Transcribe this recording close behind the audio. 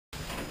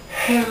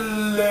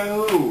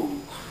Hello.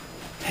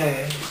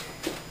 Hey.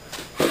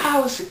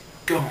 How's it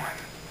going?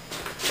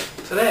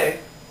 Today,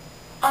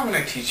 I'm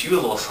going to teach you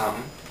a little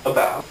something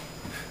about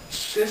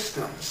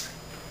systems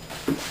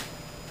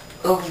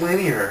of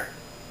linear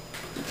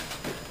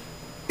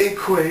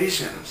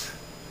equations.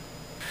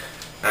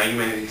 Now you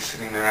may be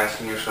sitting there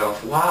asking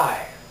yourself,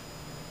 why?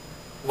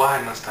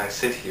 Why must I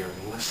sit here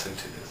and listen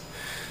to this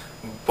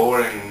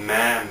boring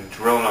man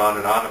drone on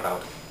and on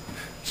about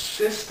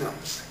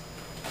systems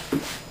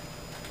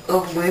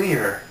of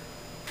linear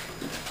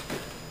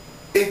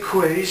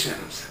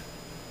equations?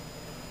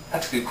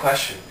 That's a good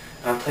question,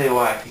 and I'll tell you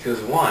why.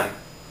 Because one,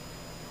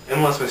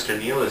 unless Mr.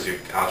 Neal is your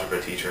algebra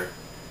teacher,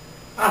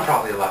 I'm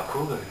probably a lot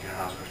cooler than your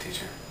algebra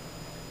teacher.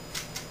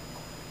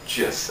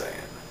 Just saying.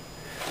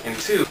 And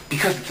two,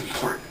 because it's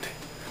important.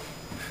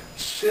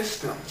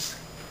 Systems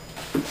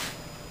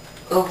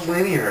of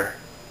linear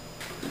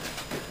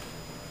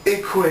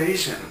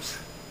equations,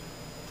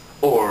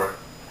 or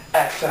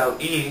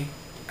XLE,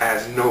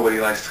 as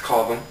nobody likes to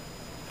call them,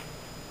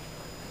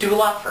 do a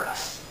lot for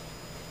us.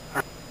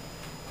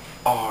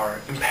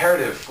 Are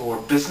imperative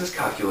for business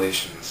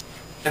calculations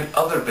and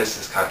other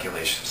business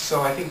calculations.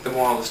 So I think the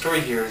moral of the story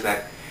here is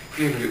that if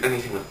you're going to do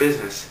anything with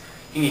business,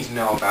 you need to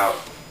know about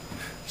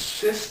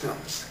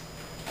systems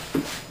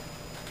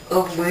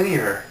of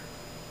linear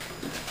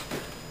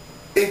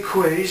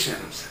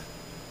equations.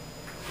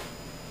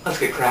 Let's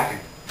get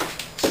cracking.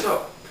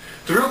 So,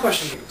 the real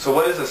question is, so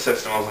what is a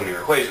system of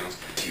linear equations?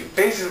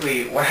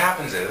 Basically, what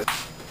happens is,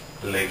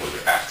 label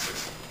your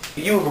axis.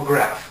 You have a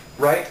graph,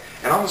 right?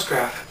 And on this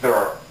graph, there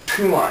are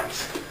two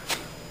lines.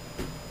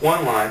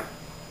 One line,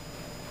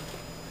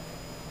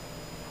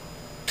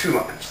 two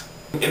lines.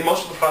 In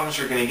most of the problems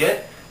you're going to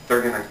get,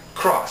 they're going to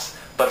cross.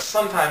 But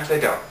sometimes they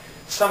don't.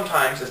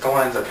 Sometimes, if the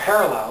lines are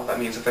parallel, that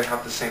means if they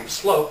have the same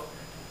slope,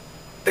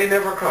 they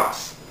never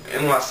cross,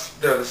 unless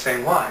they're the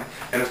same line.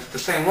 And if it's the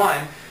same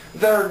line,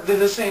 they're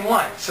the same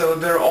line. So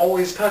they're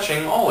always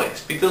touching,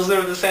 always, because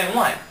they're the same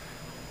line.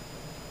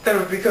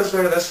 Because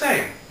they're the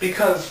same.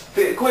 Because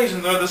the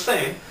equations are the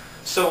same,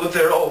 so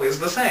they're always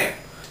the same.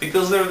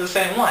 Because they're the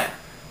same line.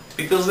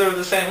 Because they're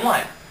the same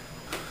line.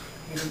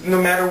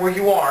 No matter where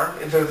you are,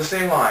 they're the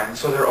same line,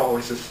 so they're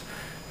always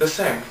the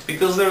same.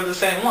 Because they're the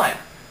same line.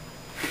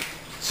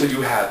 So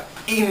you have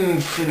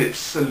infinite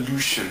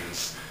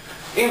solutions.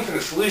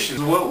 Infinite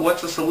solutions.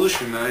 What's a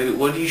solution?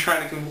 Why are you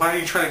trying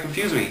to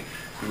confuse me?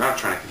 I'm not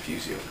trying to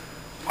confuse you.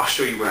 I'll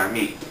show you what I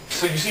mean.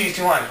 So you see these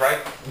two lines, right?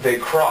 They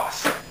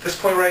cross. This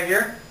point right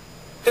here,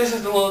 this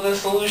is the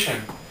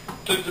solution.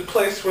 The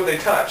place where they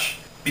touch.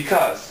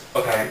 Because,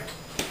 okay,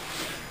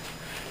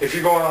 if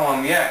you're going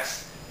along the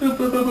x, on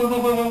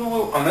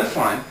this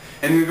line,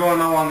 and you're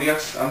going along the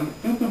x on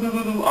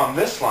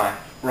this line,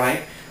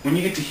 right? When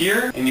you get to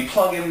here, and you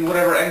plug in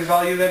whatever x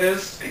value that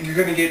is, you're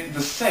going to get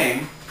the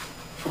same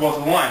for both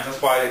of the lines. That's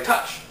why they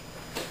touch.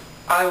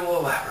 I will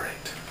elaborate.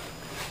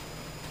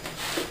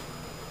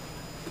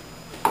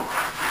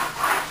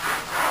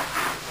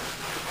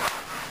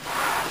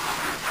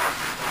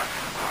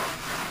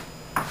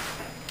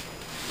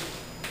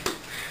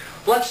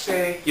 Let's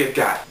say you've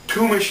got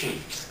two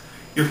machines.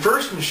 Your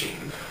first machine,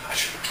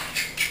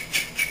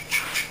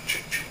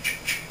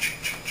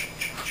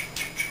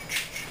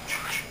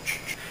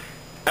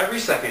 every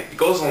second it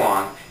goes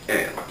along and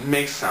it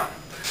makes sound.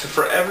 So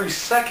for every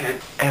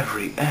second,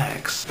 every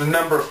x, the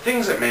number of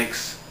things it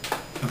makes,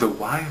 the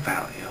y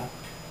value,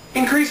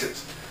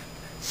 increases.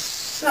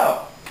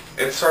 So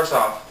it starts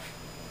off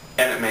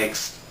and it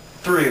makes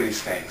three of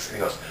these things. And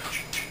it goes,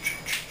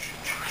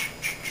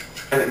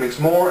 and it makes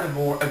more and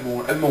more and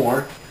more and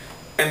more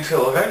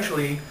until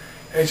eventually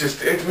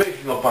it's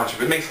making a bunch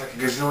of it. It makes like a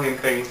gazillion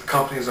things. The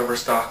company's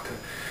overstocked.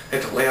 They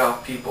have to lay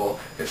off people.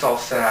 It's all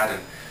sad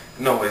and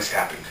nobody's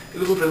happy. It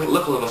would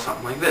look a little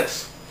something like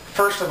this.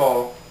 First of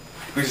all,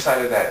 we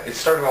decided that it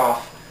started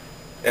off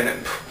and it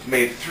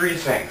made three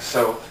things.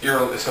 So if you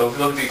look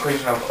at the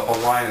equation of a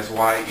line as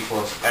y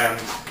equals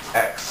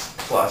mx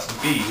plus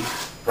b,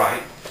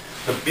 right?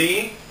 The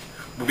b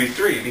would be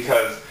 3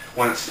 because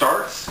when it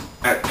starts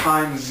at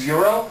time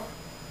 0,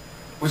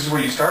 which is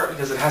where you start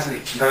because it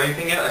hasn't done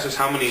anything yet, that's just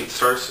how many it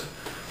starts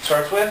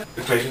with,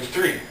 the equation is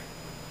 3.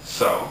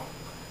 So,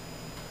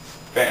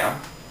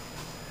 bam,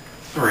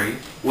 3.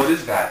 What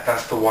is that?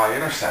 That's the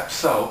y-intercept.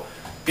 So,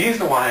 b is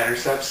the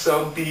y-intercept,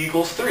 so b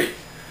equals 3.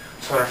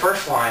 So in our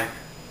first line,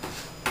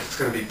 it's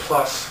going to be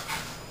plus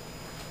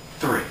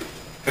 3.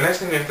 The next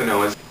thing we have to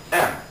know is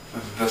m,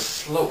 the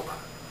slope.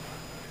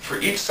 For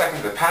each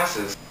second that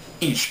passes,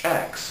 each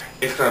x,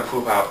 it's going to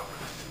poop out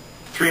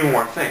 3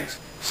 more things.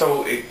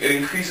 So it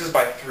increases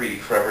by 3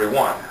 for every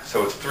 1.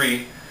 So it's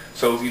 3.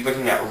 So if you're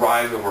looking at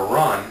rise over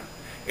run,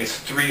 it's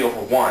 3 over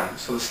 1,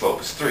 so the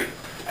slope is 3.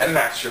 And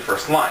that's your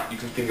first line. You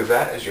can think of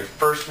that as your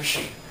first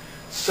machine.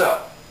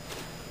 So,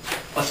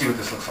 let's see what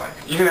this looks like.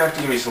 You're going to have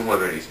to give me some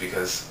liberties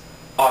because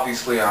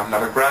obviously I'm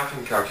not a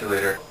graphing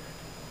calculator.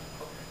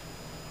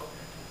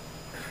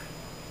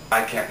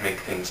 I can't make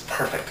things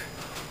perfect.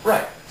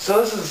 Right,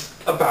 so this is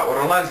about what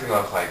our line's going to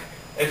look like,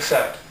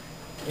 except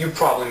you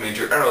probably made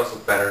your arrows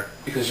look better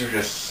because you're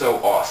just so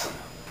awesome.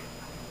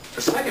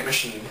 The second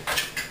machine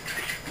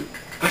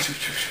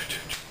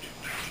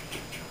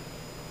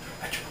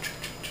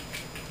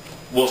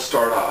will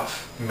start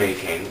off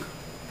making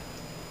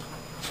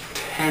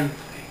 10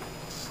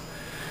 things.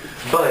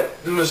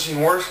 But the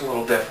machine works a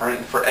little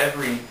different. For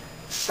every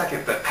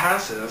second that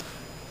passes,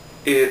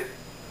 it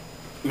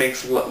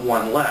makes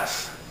one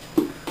less.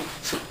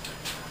 So,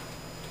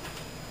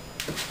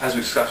 as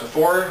we discussed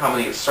before, how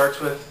many it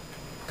starts with,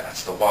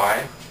 that's the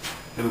y.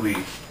 It'll be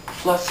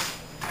plus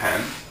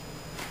 10.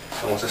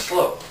 And what's the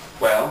slope?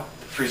 Well,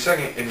 for each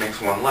second it makes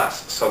one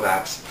less. So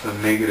that's the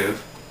negative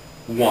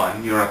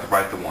 1. You don't have to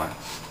write the 1.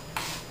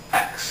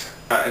 X.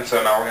 And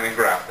so now we're going to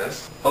graph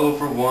this.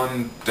 Over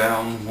 1,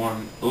 down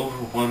 1, over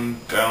 1,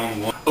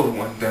 down 1, over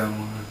 1, down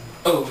 1,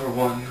 over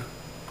 1,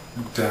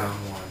 down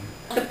 1.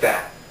 Look at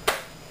that.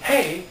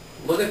 Hey,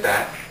 look at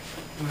that.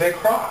 They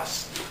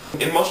cross.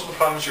 In most of the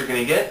problems you're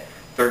going to get,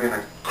 they're going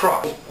to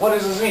cross. What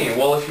does this mean?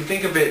 Well, if you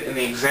think of it in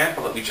the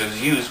example that we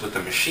just used with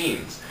the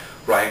machines,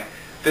 right?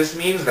 This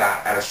means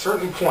that at a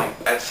certain point,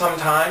 at some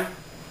time,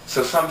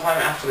 so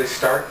sometime after they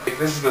start, if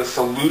this is the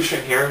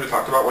solution here, we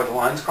talked about where the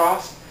lines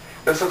cross,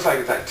 this looks like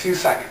it's at 2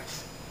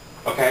 seconds.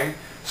 Okay?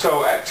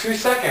 So at 2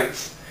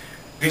 seconds,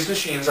 these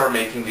machines are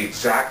making the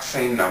exact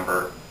same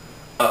number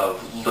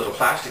of little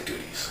plastic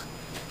duties.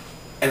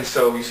 And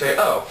so you say,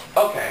 oh,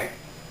 okay,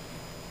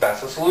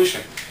 that's the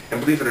solution. And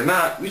believe it or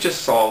not, we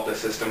just solved a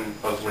system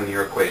of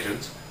linear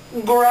equations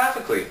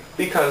graphically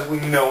because we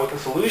know what the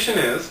solution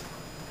is,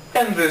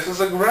 and this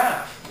is a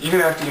graph. You're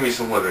going to have to give me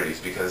some liberties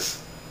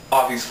because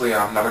obviously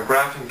I'm not a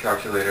graphing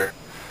calculator.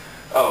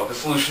 Oh, the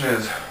solution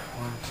is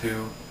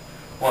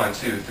 1,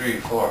 2, 3,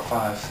 4,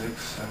 5,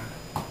 6, 7,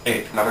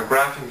 8. Not a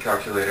graphing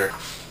calculator.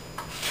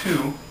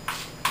 2,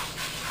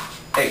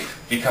 8.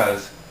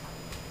 Because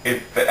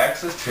if the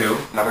x is 2,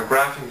 not a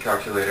graphing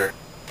calculator,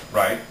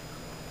 right?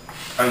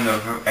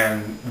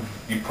 And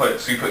you put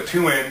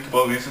 2 in to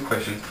both these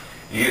equations,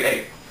 you get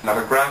 8. Not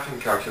a graphing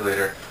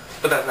calculator,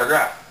 but that's our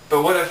graph.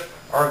 But what if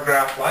our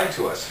graph lied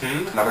to us?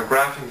 Not a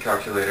graphing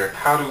calculator.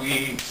 How do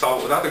we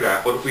solve it without the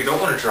graph? What if we don't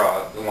want to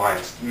draw the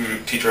lines?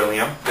 Teacher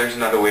Liam, there's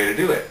another way to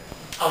do it.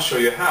 I'll show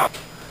you how.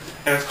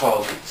 And it's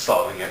called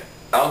solving it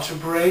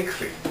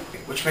algebraically,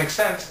 which makes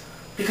sense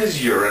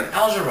because you're in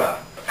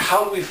algebra.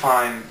 How do we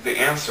find the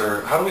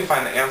answer? How do we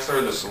find the answer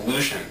or the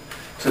solution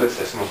to the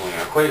system of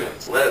linear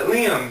equations?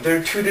 Liam, there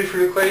are 2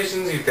 different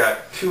equations. You've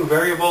got 2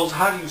 variables.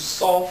 How do you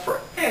solve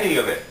for any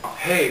of it?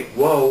 Hey,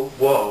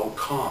 whoa,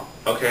 calm,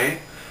 okay?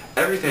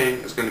 Everything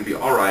is going to be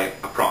alright,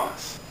 I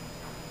promise.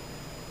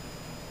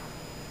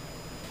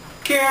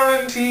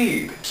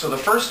 Guaranteed! So the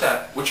first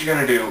step, what you're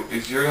going to do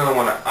is you're going to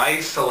want to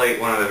isolate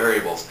one of the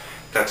variables.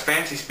 That's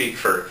fancy speak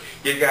for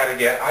you got to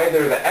get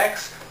either the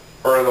x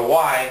or the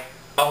y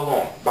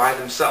alone, by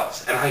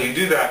themselves. And how you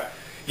do that,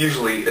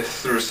 usually, is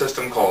through a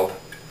system called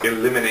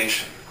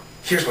elimination.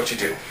 Here's what you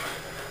do.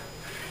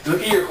 You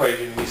look at your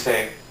equation and you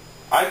say,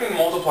 I can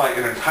multiply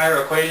an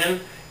entire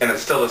equation and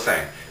it's still the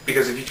same.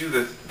 Because if you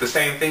do the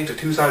same thing to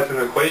 2 sides of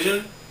an equation,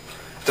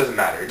 it doesn't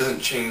matter. It doesn't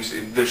change.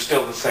 They're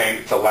still the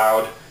same. It's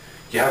allowed.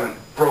 You haven't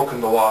broken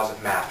the laws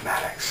of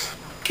mathematics.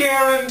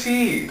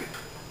 Guaranteed.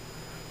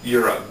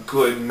 You're a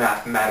good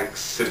mathematics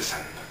citizen.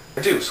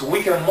 I do. So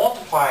we can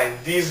multiply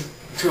these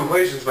 2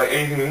 equations by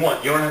anything we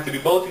want. You don't have to do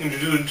both. You can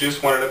do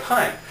just one at a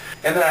time.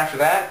 And then after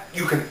that,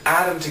 you can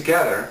add them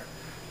together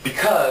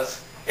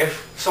because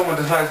if someone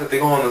decides that they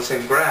go on the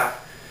same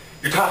graph,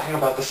 you're talking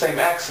about the same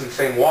x and the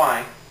same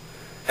y,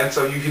 and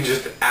so you can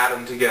just add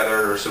them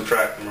together or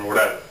subtract them or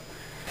whatever.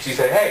 So you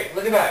say, hey,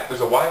 look at that.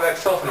 There's a y by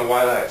itself and a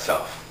y by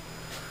itself.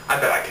 I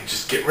bet I could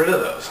just get rid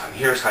of those, and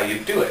here's how you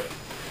do it.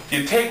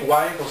 You take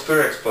y equals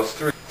 3x plus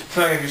 3.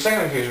 So now you have your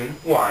second equation,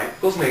 y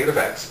equals negative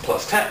x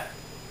plus 10.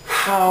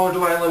 How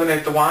do I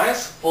eliminate the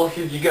y's? Well,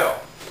 here you go.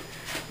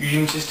 You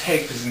can just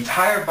take this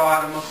entire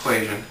bottom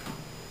equation,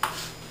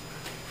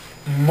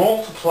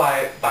 multiply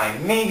it by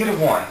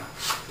 -1.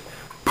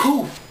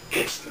 Poof!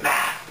 It's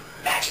math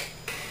magic.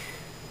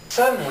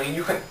 Suddenly,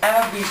 you can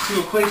add these 2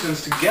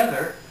 equations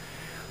together.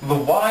 The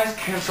y's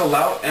cancel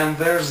out, and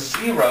there's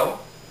 0.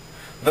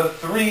 The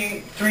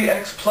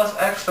 3x plus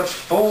x, that's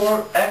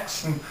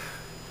 4x, and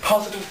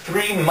positive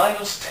 3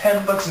 minus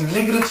 10, that's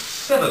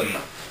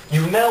 -7.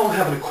 You now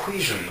have an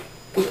equation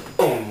with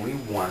only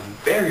 1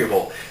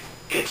 variable.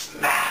 It's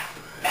math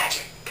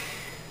magic.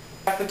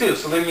 You have to do,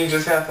 so then you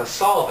just have to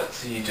solve it.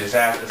 So you just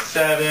add the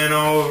 7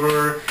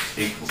 over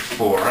equals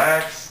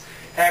 4x.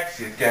 X,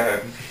 you've got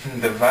to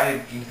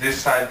divide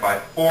this side by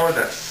 4,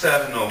 that's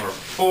 7 over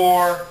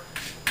 4.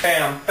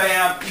 Bam,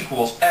 bam,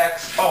 equals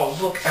x. Oh,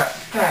 look at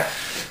that.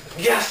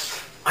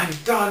 Yes, I'm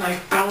done, I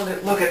found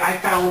it. Look at, I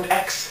found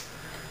x.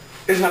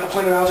 Isn't that the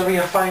point of algebra,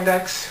 you find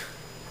x?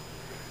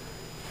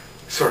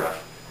 Sort of.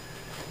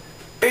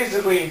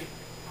 Basically,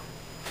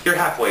 you're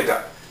halfway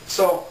done.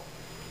 So,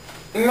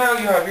 now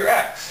you have your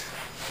x.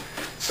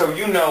 So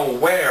you know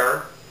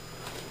where,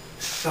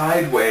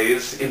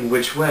 sideways, in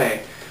which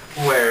way,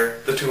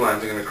 where the 2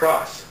 lines are going to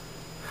cross.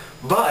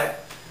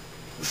 But,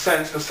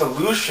 since the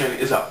solution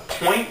is a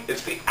point,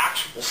 it's the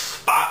actual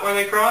spot where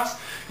they cross,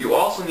 you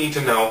also need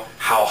to know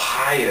how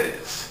high it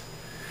is.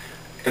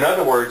 In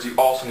other words, you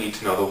also need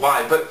to know the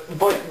y. But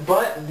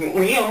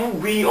Liam,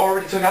 we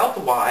already took out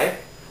the y.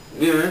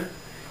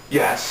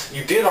 Yes,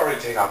 you did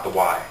already take out the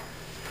y.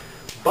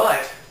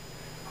 But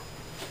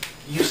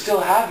you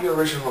still have your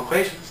original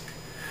equations.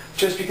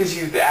 Just because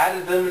you've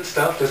added them and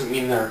stuff doesn't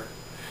mean they're,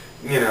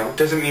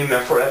 doesn't mean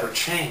they're forever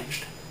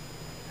changed.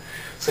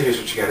 So here's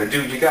what you gotta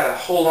do. You gotta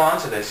hold on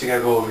to this. You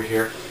gotta go over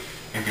here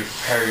and you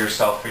prepare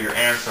yourself for your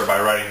answer by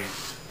writing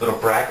little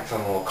brackets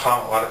on a little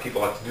comma. A lot of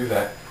people like to do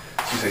that.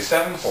 So you say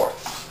 7/4.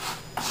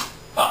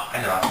 Oh,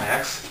 I know that's my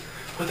x.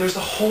 But there's a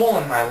hole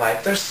in my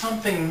life. There's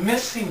something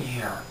missing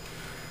here.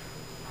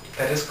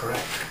 That is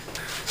correct.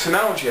 So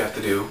now what you have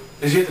to do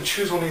is you have to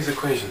choose one of these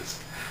equations.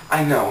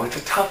 I know, it's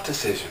a tough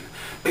decision.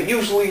 But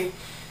usually,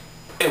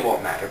 it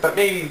won't matter. But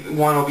maybe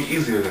one will be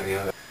easier than the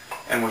other.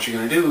 And what you're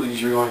going to do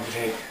is you're going to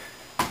take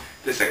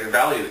this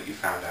value that you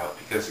found out,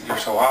 because you're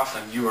so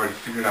awesome, you already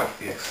figured out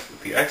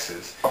what the x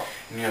is,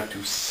 and you have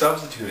to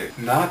substitute it,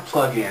 not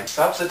plug in,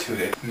 substitute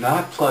it,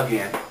 not plug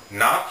in,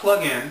 not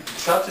plug in,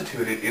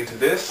 substitute it into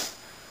this,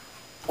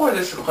 or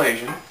this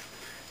equation,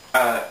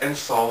 and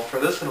solve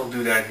for this little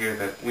doodad here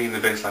that we in the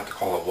base like to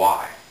call a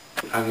y.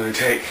 I'm going to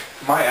take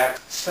my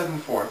x,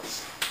 7/4,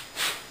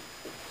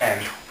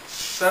 and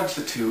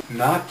substitute,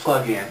 not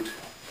plug in,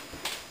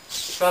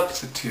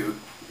 substitute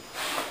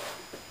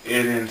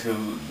it into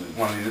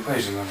one of these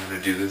equations. I'm going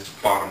to do this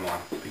bottom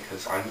one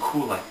because I'm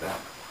cool like that.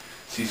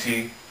 So you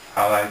see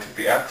how I took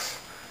the x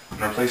and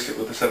replaced it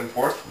with the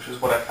 7/4, which is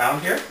what I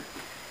found here.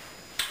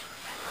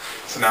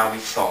 So now we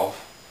solve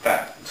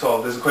that.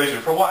 Solve this equation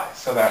for y.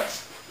 So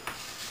that's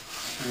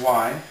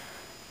y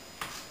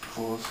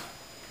equals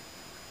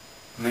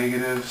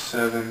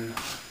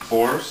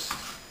 -7/4.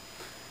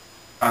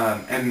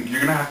 And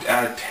you're going to have to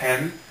add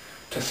 10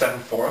 to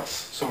 7/4.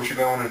 So what you're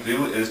going to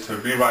do is to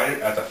rewrite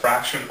it as a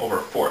fraction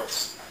over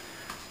fourths.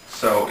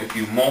 So if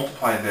you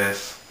multiply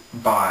this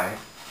by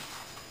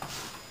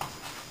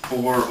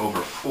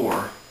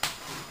 4/4,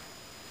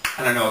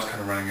 and I know it's kind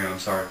of running out, I'm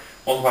sorry.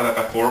 Multiply that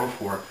by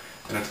 4/4,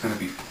 then it's going to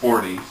be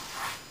 40/4.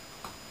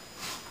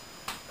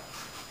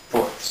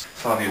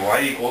 So that'll be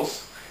y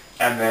equals,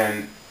 and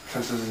then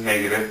since this is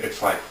negative,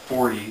 it's like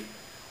 40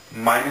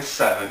 minus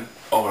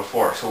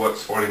 7/4. So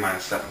what's 40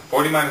 minus 7?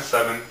 40 minus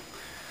 7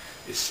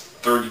 is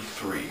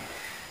 33.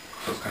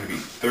 So it's going to be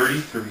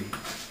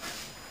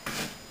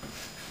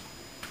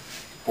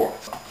 33/4.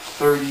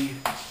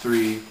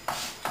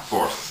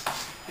 33/4.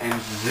 And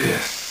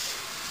this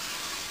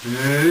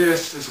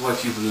is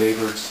what you've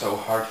labored so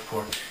hard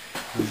for.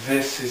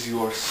 This is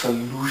your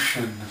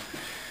solution.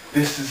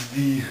 This is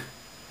the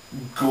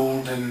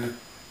golden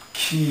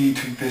key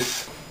to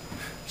this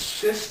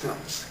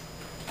systems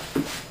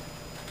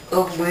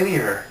of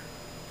linear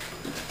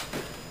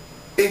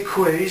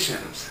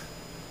equations.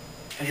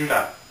 And you're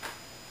done.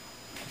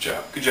 Good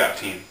job. Good job,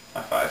 team.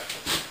 High five.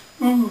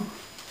 Ooh.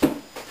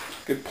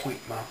 Good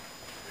point, Mom.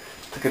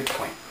 It's a good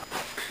point.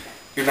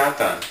 You're not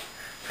done.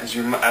 As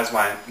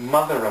my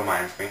mother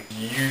reminds me,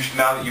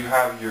 now that you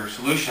have your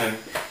solution,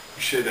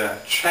 you should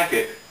check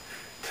it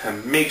to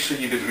make sure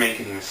you didn't make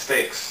any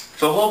mistakes.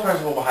 So the whole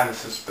principle behind the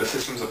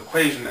systems of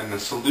equation and the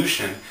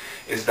solution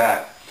is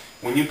that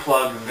when you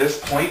plug this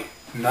point,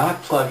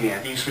 not plug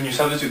in, when you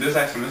substitute this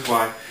x and this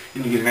y,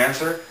 and you get an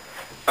answer,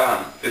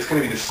 it's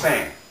going to be the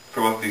same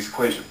for both of these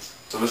equations.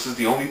 So this is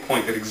the only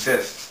point that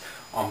exists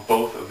on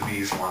both of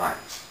these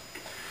lines.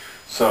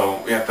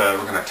 So we're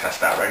going to test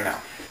that right now.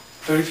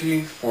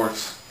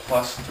 33/4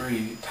 plus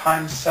 3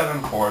 times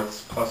 7/4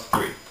 plus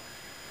 3.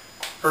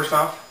 First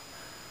off,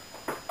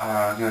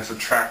 I'm going to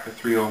subtract the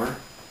 3 over.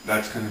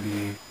 That's going to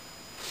be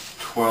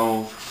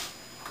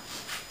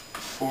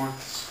 12/4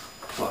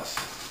 plus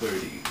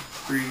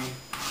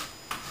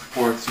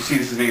 33/4. You see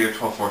this is negative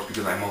 12/4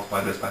 because I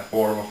multiplied this by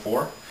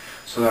 4/4.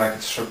 So that I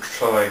can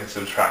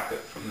subtract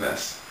it from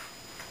this.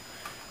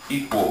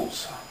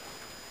 Equals,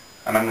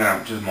 and I'm going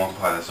to just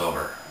multiply this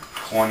over,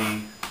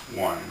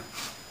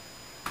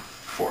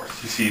 21/4.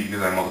 You see,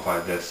 because I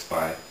multiplied this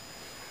by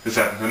this,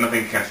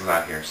 nothing cancels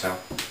out here. So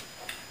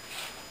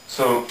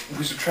if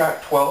we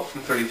subtract 12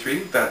 from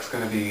 33, that's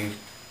going to be,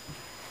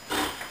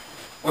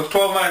 what's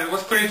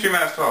 33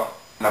 minus 12?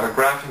 Not a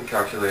graphing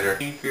calculator.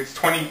 It's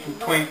 21.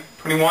 It's going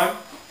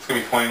to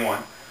be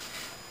 21.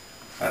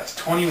 That's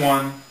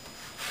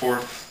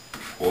 21/4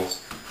 equals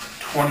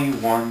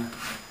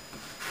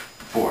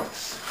 21/4.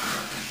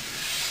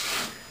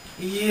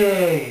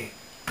 Yay!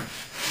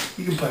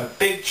 You can put a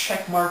big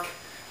check mark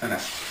and a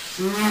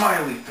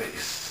smiley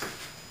face.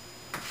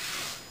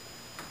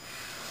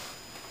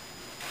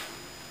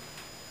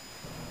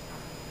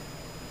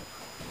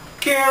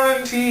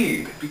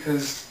 Guaranteed,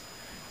 because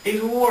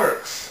it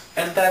works,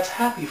 and that's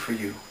happy for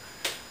you.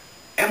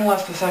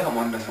 Unless the second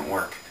one doesn't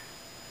work,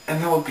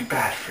 and that would be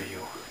bad for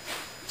you.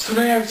 So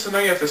now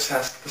you have to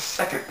test the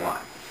second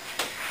line.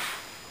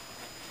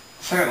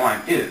 The second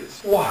line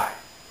is y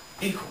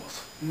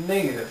equals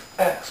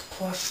 -x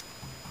plus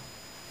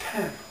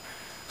 10.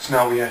 So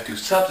now we have to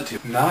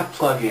substitute, not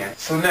plug in.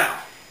 So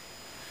now,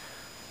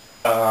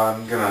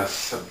 I'm gonna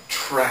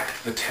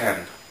subtract the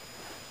 10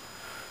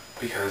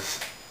 because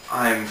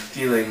I'm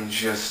feeling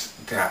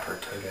just dapper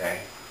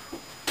today.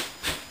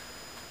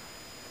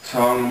 So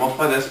I'm going to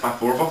multiply this by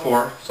 4 over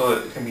 4 so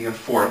that it can be in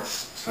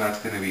fourths. So that's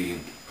going to be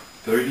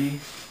 33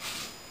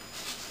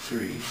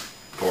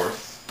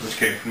 fourths, which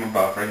came from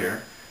above right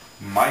here,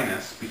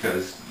 minus,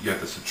 because you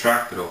have to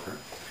subtract it over,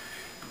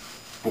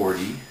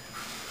 40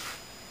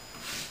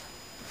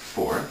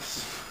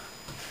 fourths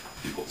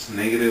equals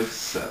negative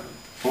 7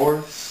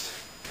 fourths.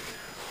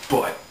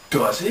 But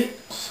does it?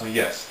 So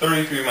yes,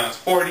 33 minus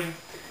 40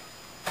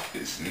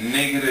 is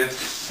negative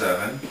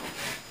 7,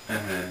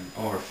 and then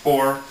over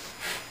 4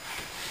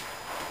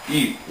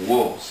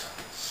 equals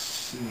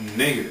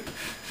negative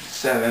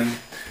 7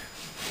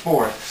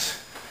 fourths.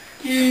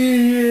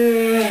 Yeah!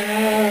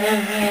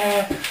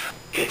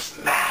 It's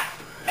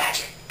math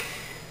magic.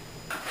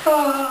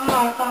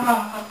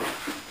 Ah,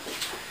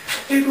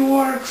 it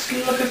works.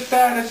 Look at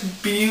that. It's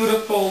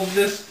beautiful.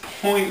 This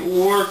point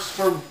works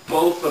for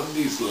both of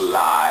these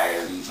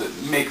lines. It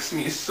makes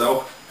me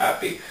so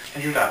happy.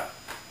 And you're done.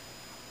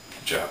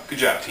 Good job. Good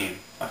job, team.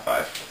 High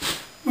five.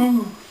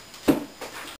 Ooh.